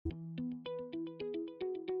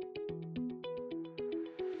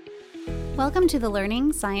Welcome to the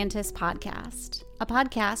Learning Scientist Podcast, a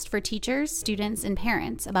podcast for teachers, students, and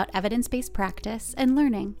parents about evidence-based practice and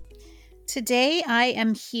learning. Today, I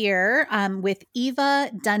am here with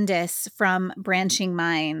Eva Dundas from Branching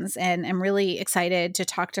Minds, and I'm really excited to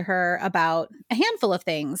talk to her about a handful of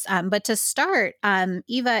things. But to start,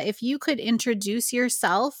 Eva, if you could introduce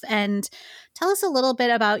yourself and tell us a little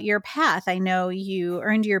bit about your path. I know you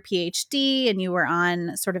earned your PhD and you were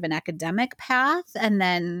on sort of an academic path and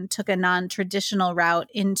then took a non-traditional route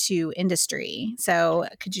into industry. So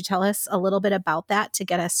could you tell us a little bit about that to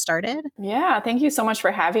get us started? Yeah, thank you so much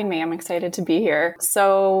for having me. I'm excited to be here.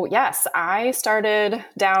 So yes, I started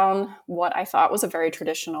down what I thought was a very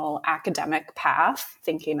traditional academic path,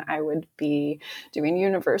 thinking I would be doing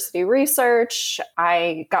university research.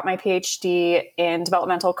 I got my PhD in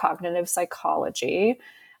developmental cognitive psychology.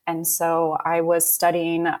 And so I was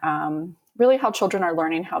studying really how children are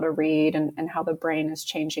learning how to read and how the brain is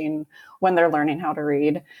changing when they're learning how to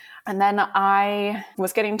read. And then I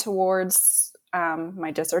was getting towards my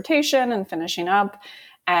dissertation and finishing up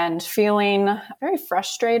and feeling very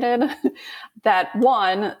frustrated that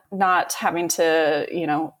one, not having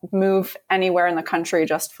to, move anywhere in the country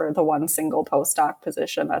just for the one single postdoc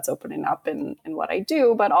position that's opening up in what I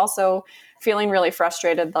do, but also feeling really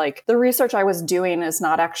frustrated, like the research I was doing is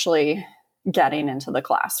not actually getting into the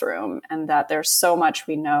classroom, and that there's so much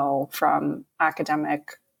we know from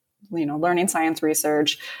academic, learning science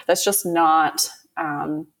research that's just not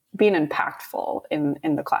being impactful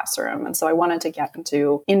in the classroom. And so I wanted to get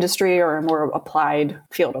into industry or a more applied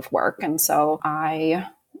field of work. And so I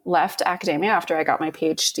left academia after I got my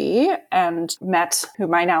PhD and met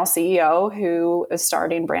my now CEO, who is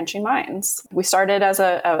starting Branching Minds. We started as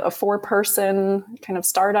a 4-person kind of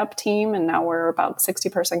startup team, and now we're about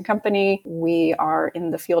 60-person company. We are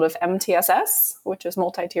in the field of MTSS, which is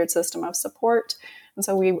multi-tiered system of support. And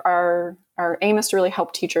so our aim is to really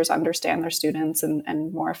help teachers understand their students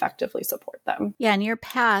and more effectively support them. Yeah, and your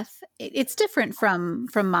path, it's different from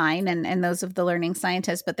mine and those of the learning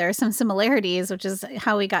scientists, but there are some similarities, which is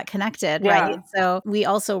how we got connected, right? So we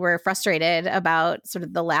also were frustrated about sort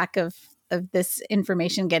of the lack of this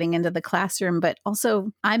information getting into the classroom, but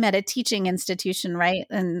also I'm at a teaching institution, right?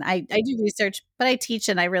 And I do research, but I teach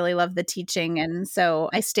and I really love the teaching. And so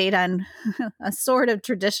I stayed on a sort of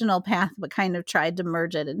traditional path, but kind of tried to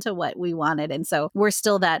merge it into what we wanted. And so we're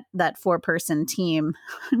still that 4-person team.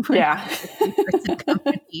 Yeah. 3-person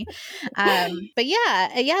company. But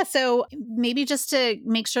yeah. So maybe just to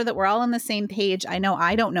make sure that we're all on the same page, I know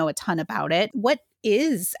I don't know a ton about it. What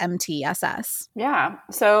is MTSS? Yeah.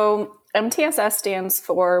 So MTSS stands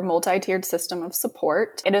for Multi-Tiered System of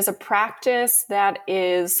Support. It is a practice that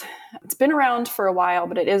it's been around for a while,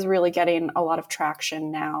 but it is really getting a lot of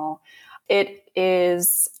traction now. It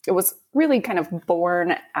was really kind of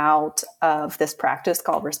born out of this practice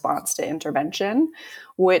called response to intervention,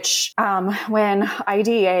 which when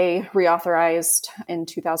IDEA reauthorized in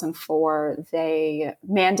 2004, they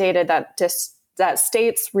mandated that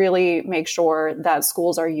states really make sure that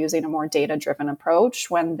schools are using a more data-driven approach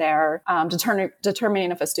when they're determining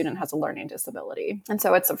if a student has a learning disability. And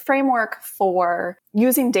so it's a framework for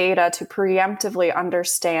using data to preemptively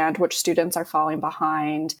understand which students are falling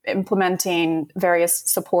behind, implementing various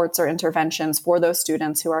supports or interventions for those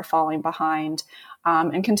students who are falling behind,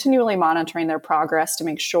 and continually monitoring their progress to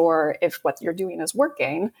make sure if what you're doing is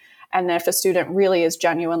working. And if a student really is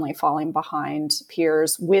genuinely falling behind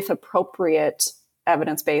peers with appropriate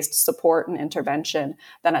evidence-based support and intervention,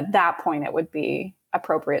 then at that point it would be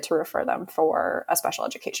appropriate to refer them for a special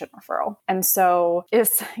education referral. And so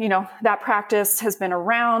that practice has been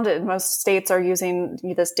around, and most states are using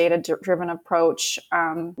this data-driven approach.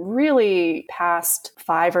 Really past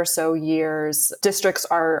 5 or so years, districts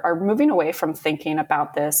are moving away from thinking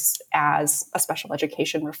about this as a special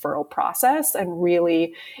education referral process, and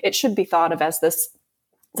really it should be thought of as this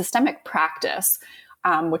systemic practice,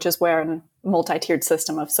 which is where multi-tiered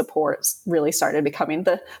system of support really started becoming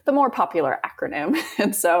the more popular acronym.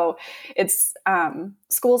 And so it's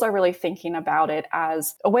schools are really thinking about it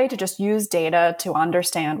as a way to just use data to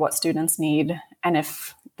understand what students need and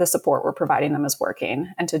if the support we're providing them is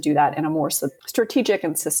working, and to do that in a more strategic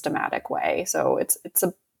and systematic way. So it's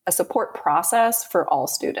a support process for all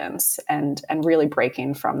students, and really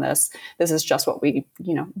breaking from this is just what we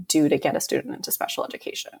do to get a student into special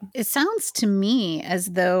education. It sounds to me as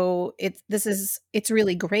though it's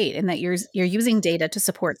really great in that you're using data to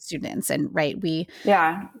support students, and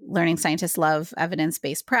learning scientists love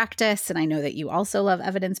evidence-based practice, and I know that you also love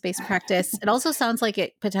evidence-based practice. It also sounds like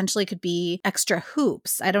it potentially could be extra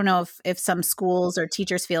hoops. I don't know if some schools or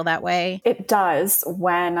teachers feel that way. It does.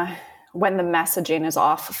 when the messaging is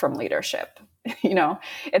off from leadership.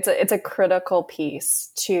 It's a critical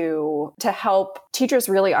piece to help teachers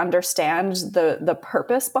really understand the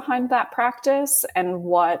purpose behind that practice and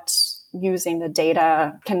what using the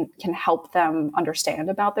data can help them understand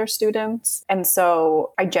about their students. And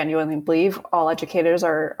so I genuinely believe all educators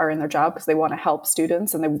are in their job because they want to help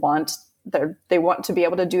students and they want to be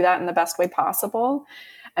able to do that in the best way possible.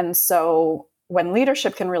 And so when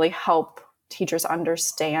leadership can really help teachers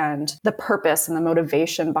understand the purpose and the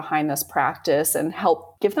motivation behind this practice and help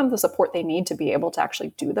give them the support they need to be able to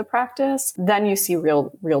actually do the practice, then you see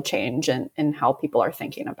real change in how people are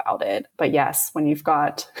thinking about it. But yes, when you've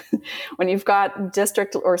got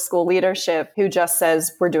district or school leadership who just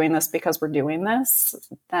says, we're doing this because we're doing this,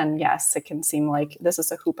 then yes, it can seem like this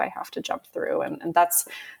is a hoop I have to jump through. And that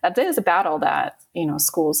is a battle that,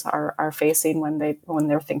 schools are facing when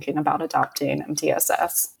they're thinking about adopting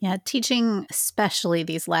MTSS. Yeah, teaching, especially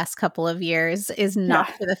these last couple of years, is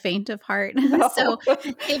not for the faint of heart. No. So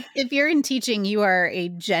if you're in teaching, you are a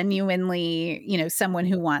genuinely, someone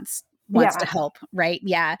who wants to help, right?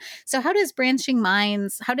 Yeah. So how did branching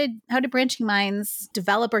minds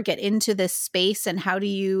develop or get into this space, and how do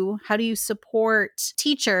you support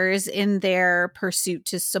teachers in their pursuit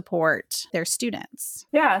to support their students?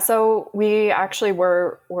 Yeah, so we actually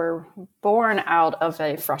were born out of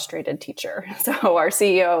a frustrated teacher. So our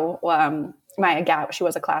CEO, Maya Gatt, she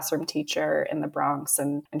was a classroom teacher in the Bronx,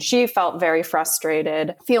 and she felt very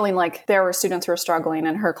frustrated, feeling like there were students who were struggling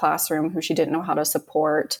in her classroom who she didn't know how to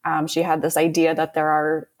support. She had this idea that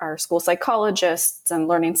there are school psychologists and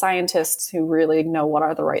learning scientists who really know what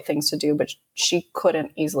are the right things to do, but she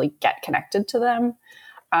couldn't easily get connected to them,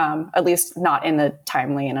 at least not in the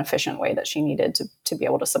timely and efficient way that she needed to be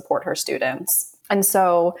able to support her students. And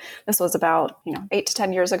so this was about 8 to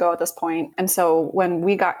 10 years ago at this point. And so when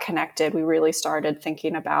we got connected, we really started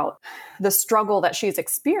thinking about the struggle that she's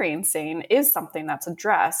experiencing is something that's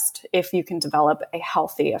addressed if you can develop a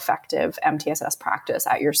healthy, effective MTSS practice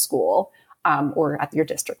at your school or at your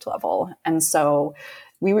district level. And so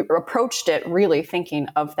we approached it really thinking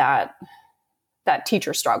of that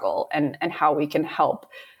teacher struggle and how we can help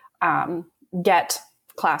get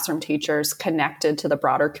classroom teachers connected to the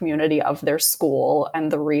broader community of their school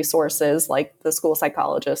and the resources like the school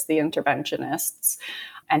psychologists, the interventionists,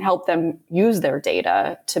 and help them use their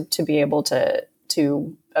data to be able to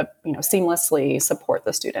seamlessly support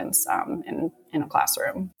the students in a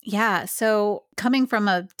classroom. Yeah. So coming from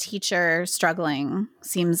a teacher struggling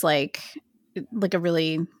seems like a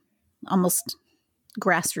really almost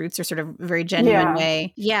grassroots or sort of very genuine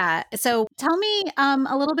way. Yeah. So tell me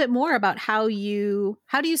a little bit more about how do you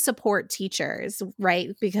support teachers,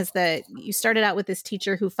 right? Because you started out with this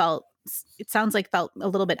teacher who felt a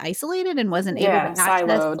little bit isolated and wasn't able to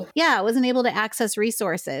siloed. Wasn't able to access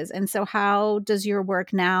resources. And so how does your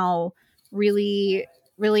work now really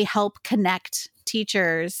help connect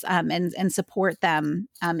teachers and support them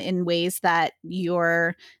in ways that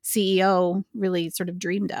your CEO really sort of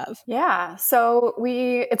dreamed of? Yeah, so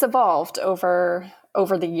it's evolved over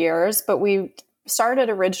the years, but we started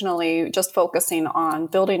originally just focusing on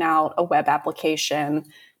building out a web application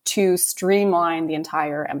to streamline the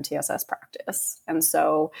entire MTSS practice. And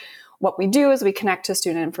so what we do is we connect to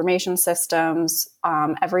student information systems.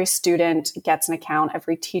 Every student gets an account.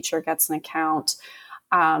 Every teacher gets an account.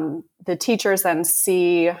 The teachers then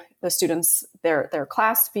see the students, their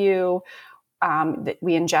class view.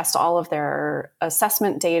 We ingest all of their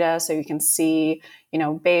assessment data so you can see,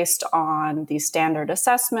 based on these standard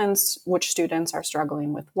assessments, which students are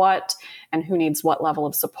struggling with what and who needs what level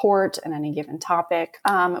of support in any given topic.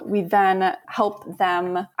 We then help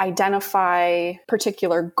them identify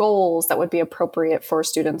particular goals that would be appropriate for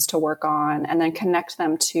students to work on and then connect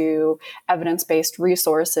them to evidence-based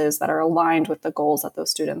resources that are aligned with the goals that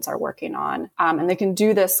those students are working on. And they can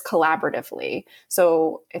do this collaboratively.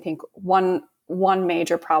 So I think one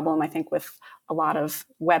major problem, I think, with a lot of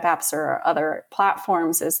web apps or other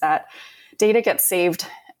platforms is that data gets saved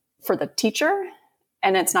for the teacher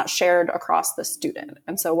and it's not shared across the student.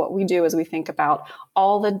 And so what we do is we think about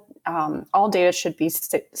all data should be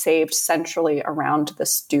saved centrally around the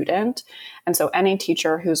student. And so any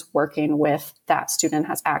teacher who's working with that student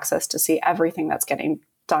has access to see everything that's getting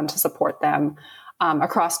done to support them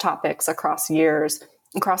across topics, across years,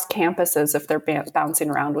 across campuses if they're bouncing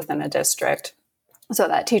around within a district, so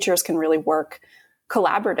that teachers can really work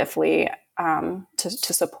collaboratively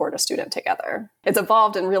to support a student together. It's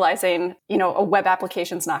evolved in realizing, a web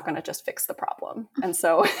application is not going to just fix the problem. And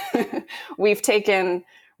so we've taken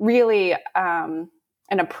really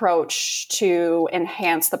an approach to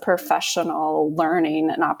enhance the professional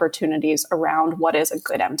learning and opportunities around what is a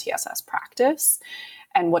good MTSS practice.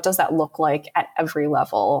 And what does that look like at every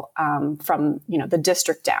level, from, the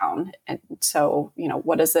district down? And so,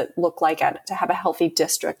 what does it look like to have a healthy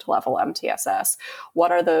district level MTSS?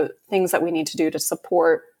 What are the things that we need to do to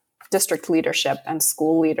support district leadership and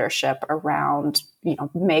school leadership around,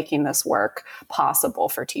 making this work possible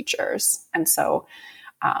for teachers? And so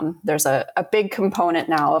there's a big component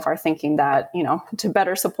now of our thinking that, to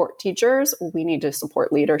better support teachers, we need to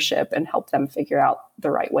support leadership and help them figure out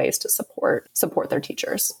the right ways to support their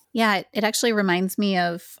teachers. Yeah, it actually reminds me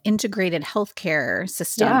of integrated healthcare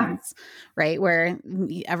systems, right? Where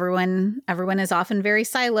everyone is often very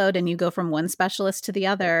siloed, and you go from one specialist to the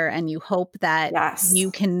other, and you hope that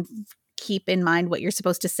you can keep in mind what you're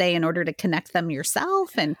supposed to say in order to connect them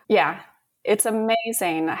yourself. And it's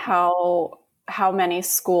amazing how many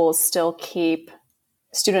schools still keep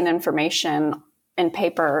student information in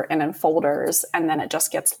paper and in folders, and then it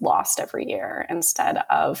just gets lost every year instead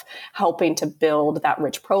of helping to build that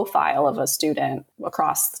rich profile of a student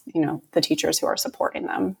across, the teachers who are supporting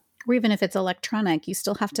them. Or even if it's electronic, you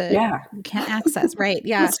still have to, you can't access, right?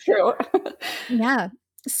 Yeah. That's true. Yeah.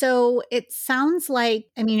 So it sounds like,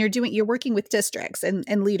 you're working with districts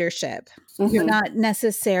and leadership. Mm-hmm. You're not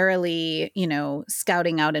necessarily,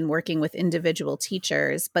 scouting out and working with individual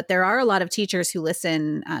teachers, but there are a lot of teachers who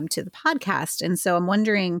listen to the podcast. And so I'm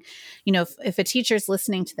wondering, if a teacher's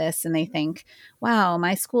listening to this and they think, wow,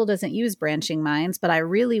 my school doesn't use branching minds, but I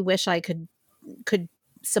really wish I could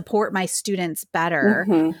support my students better.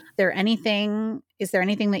 Mm-hmm. Is there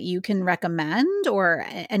anything that you can recommend, or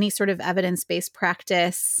any sort of evidence-based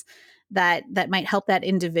practice that might help that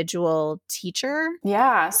individual teacher?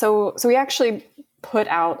 Yeah. So we actually put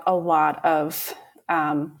out a lot of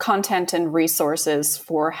content and resources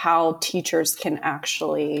for how teachers can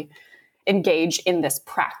actually engage in this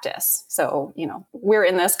practice. So, we're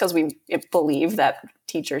in this because we believe that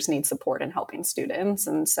teachers need support in helping students.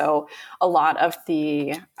 And so a lot of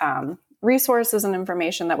the resources and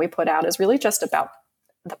information that we put out is really just about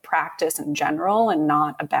the practice in general and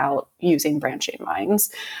not about using branching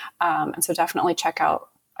minds. And so definitely check out,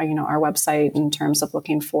 our website in terms of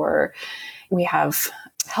we have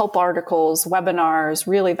help articles, webinars,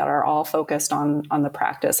 really that are all focused on the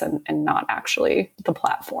practice and not actually the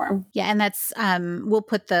platform. Yeah. And that's, we'll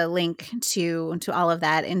put the link to all of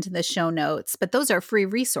that into the show notes, but those are free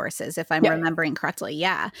resources if I'm remembering correctly.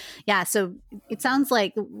 Yeah. Yeah. So it sounds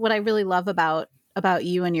like what I really love about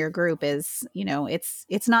you and your group is,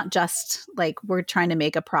 it's not just like we're trying to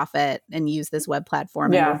make a profit and use this web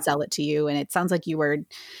platform and we'll sell it to you. And it sounds like you were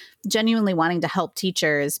genuinely wanting to help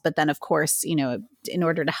teachers, but then of course, in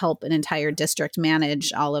order to help an entire district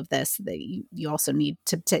manage all of this, that you also need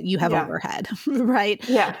to you have overhead, right?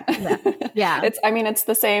 Yeah. It's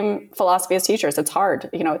the same philosophy as teachers. It's hard,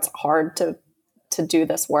 it's hard to do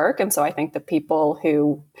this work. And so I think the people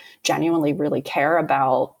who genuinely really care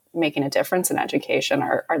about making a difference in education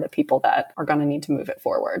are the people that are going to need to move it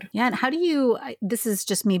forward. Yeah. And how do you, this is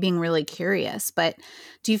just me being really curious, but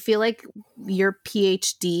do you feel like your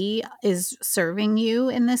PhD is serving you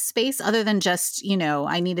in this space other than just,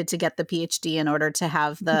 I needed to get the PhD in order to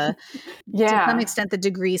have to some extent, the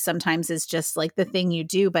degree sometimes is just like the thing you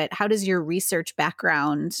do, but how does your research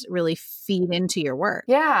background really feed into your work?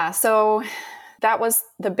 Yeah. So that was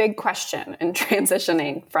the big question in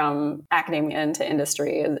transitioning from academia into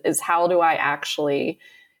industry is how do I actually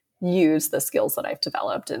use the skills that I've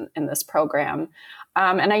developed in this program?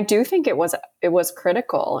 And I do think it was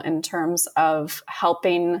critical in terms of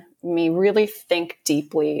helping me really think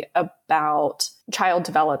deeply about child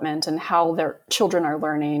development and how their children are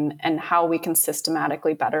learning and how we can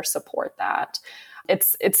systematically better support that.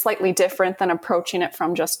 It's slightly different than approaching it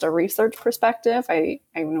from just a research perspective. I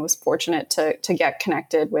was fortunate to get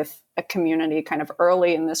connected with a community kind of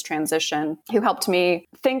early in this transition who helped me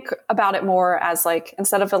think about it more as like,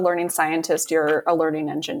 instead of a learning scientist, you're a learning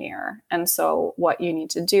engineer. And so what you need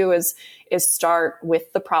to do is start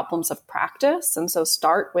with the problems of practice. And so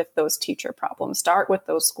start with those teacher problems, start with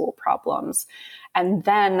those school problems, and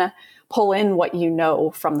then pull in what you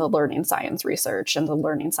know from the learning science research and the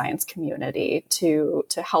learning science community to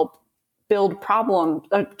help build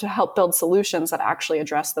solutions that actually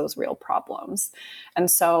address those real problems.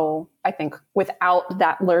 And so I think without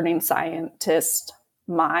that learning scientist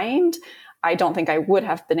mind, I don't think I would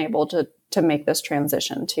have been able to make this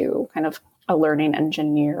transition to kind of a learning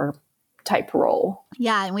engineer type role.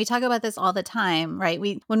 Yeah. And we talk about this all the time, right?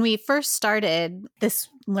 When we first started this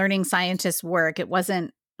learning scientist work, it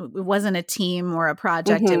wasn't a team or a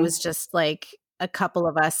project. Mm-hmm. It was just like a couple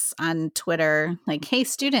of us on Twitter, like, hey,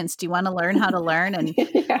 students, do you want to learn how to learn? And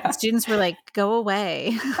the students were like, go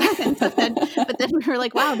away. but then we were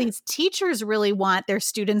like, wow, these teachers really want their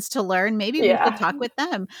students to learn. Maybe we should talk with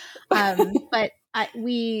them. But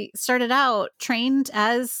we started out trained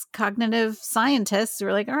as cognitive scientists. We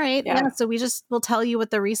were like, all right, so we'll tell you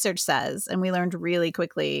what the research says. And we learned really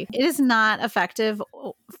quickly. It is not effective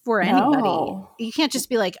for anybody. No. You can't just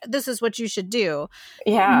be like, this is what you should do.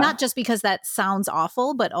 Yeah. Not just because that sounds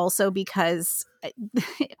awful, but also because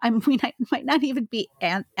we might not even be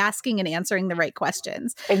asking and answering the right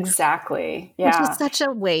questions. Exactly. Yeah. Which is such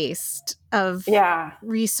a waste of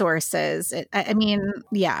resources. It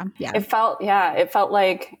felt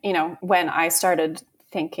like, when I started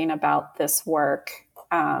thinking about this work,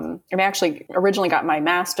 I actually originally got my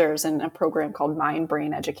master's in a program called Mind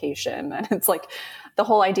Brain Education. And it's like, the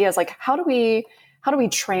whole idea is like, how do we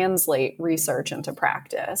translate research into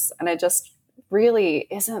practice? And it just really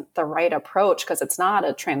isn't the right approach, because it's not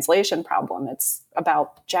a translation problem. It's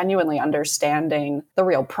about genuinely understanding the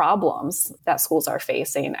real problems that schools are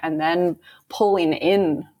facing and then pulling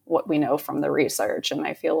in what we know from the research. And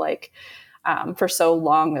I feel like for so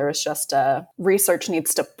long, there was just research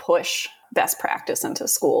needs to push best practice into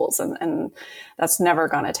schools, and that's never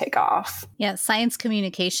going to take off. Yeah, science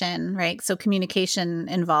communication, right? So communication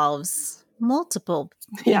involves multiple,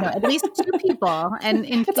 at least two people. And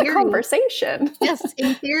in it's theory, a conversation. Yes,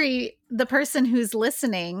 in theory, the person who's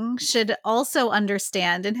listening should also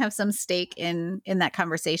understand and have some stake in that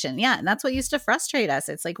conversation. Yeah, and that's what used to frustrate us.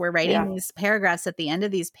 It's like we're writing these paragraphs at the end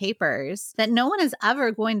of these papers that no one is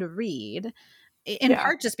ever going to read. In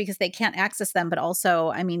part just because they can't access them, but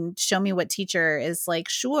also, show me what teacher is like,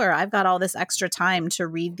 sure, I've got all this extra time to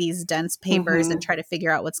read these dense papers and try to figure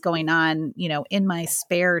out what's going on, in my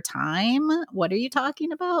spare time. What are you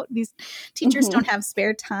talking about? These teachers don't have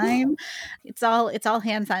spare time. It's all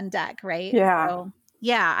hands on deck, right? Yeah. So,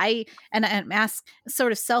 I'm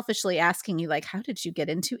sort of selfishly asking you, like, how did you get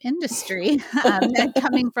into industry? And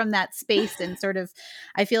coming from that space, and sort of,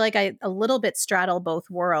 I feel like I a little bit straddle both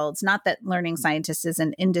worlds. Not that Learning Scientists is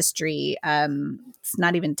an industry. It's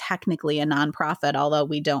not even technically a nonprofit, although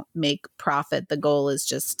we don't make profit. The goal is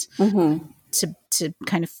just to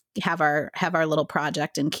kind of have our little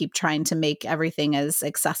project and keep trying to make everything as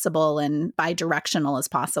accessible and bi-directional as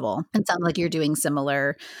possible. It sounds like you're doing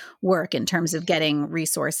similar work in terms of getting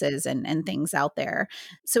resources and things out there.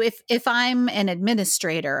 So if I'm an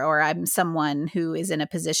administrator, or I'm someone who is in a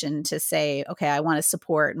position to say, okay, I want to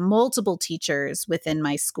support multiple teachers within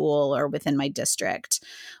my school or within my district,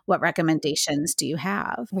 what recommendations do you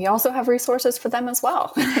have? We also have resources for them as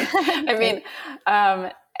well.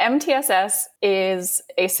 MTSS is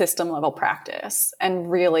a system level practice, and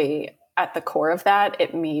really at the core of that,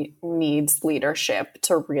 it needs leadership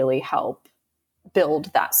to really help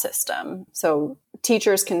build that system. So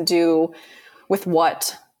teachers can do with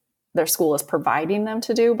what their school is providing them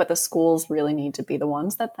to do, but the schools really need to be the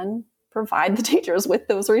ones that then provide the teachers with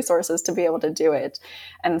those resources to be able to do it.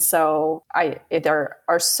 And so there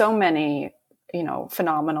are so many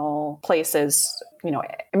phenomenal places.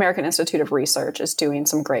 American Institute of Research is doing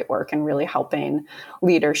some great work and really helping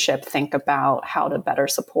leadership think about how to better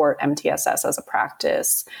support MTSS as a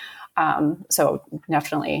practice. So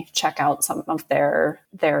definitely check out some of their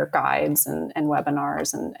guides and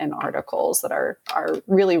webinars and articles that are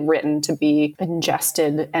really written to be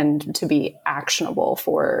ingested and to be actionable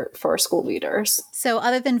for school leaders. So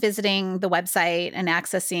other than visiting the website and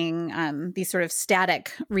accessing these sort of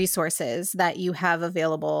static resources that you have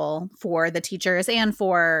available for the teachers and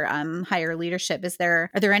for higher leadership, is there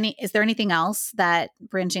anything else that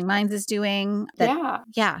Branching Minds is doing?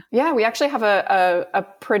 Yeah. We actually have a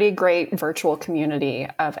pretty great virtual community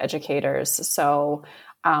of educators. So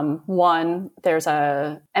there's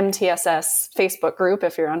a MTSS Facebook group.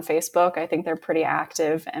 If you're on Facebook, I think they're pretty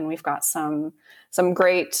active, and we've got some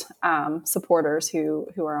great supporters who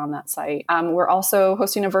are on that site. We're also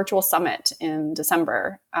hosting a virtual summit in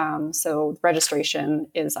December. So registration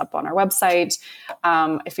is up on our website.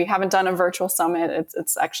 If you haven't done a virtual summit,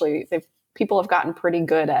 it's actually, people have gotten pretty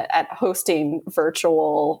good at hosting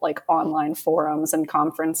virtual, like online forums and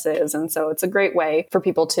conferences. And so it's a great way for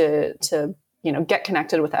people to get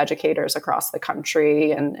connected with educators across the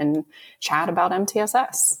country and chat about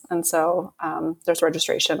MTSS. And so there's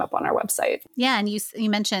registration up on our website. Yeah. And you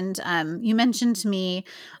mentioned to me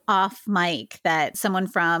off mic that someone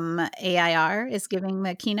from AIR is giving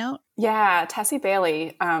the keynote. Yeah. Tessie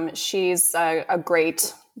Bailey. She's a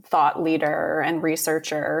great thought leader and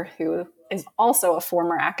researcher who is also a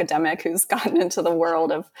former academic who's gotten into the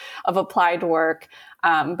world of applied work.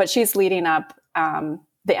 But she's leading up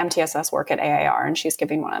the MTSS work at AIR, and she's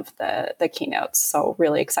giving one of the keynotes. So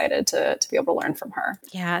really excited to be able to learn from her.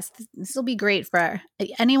 Yes, this will be great for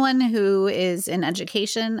anyone who is in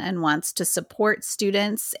education and wants to support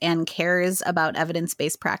students and cares about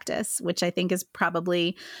evidence-based practice, which I think is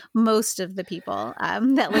probably most of the people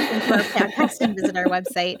that listen to our podcast and visit our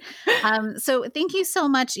website. So thank you so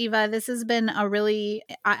much, Eva. This has been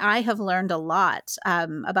I have learned a lot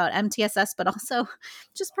about MTSS, but also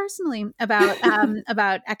just personally about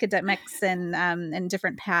academics and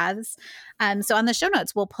different paths. So on the show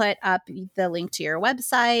notes, we'll put up the link to your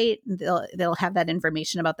website. They'll have that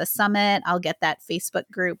information about the summit. I'll get that Facebook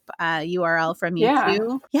group URL from you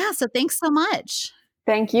too. Yeah. So thanks so much.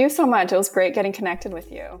 Thank you so much. It was great getting connected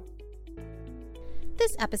with you.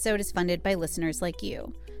 This episode is funded by listeners like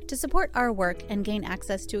you. To support our work and gain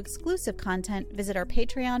access to exclusive content, visit our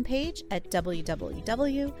Patreon page at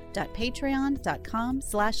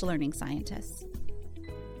www.patreon.com/learningscientists.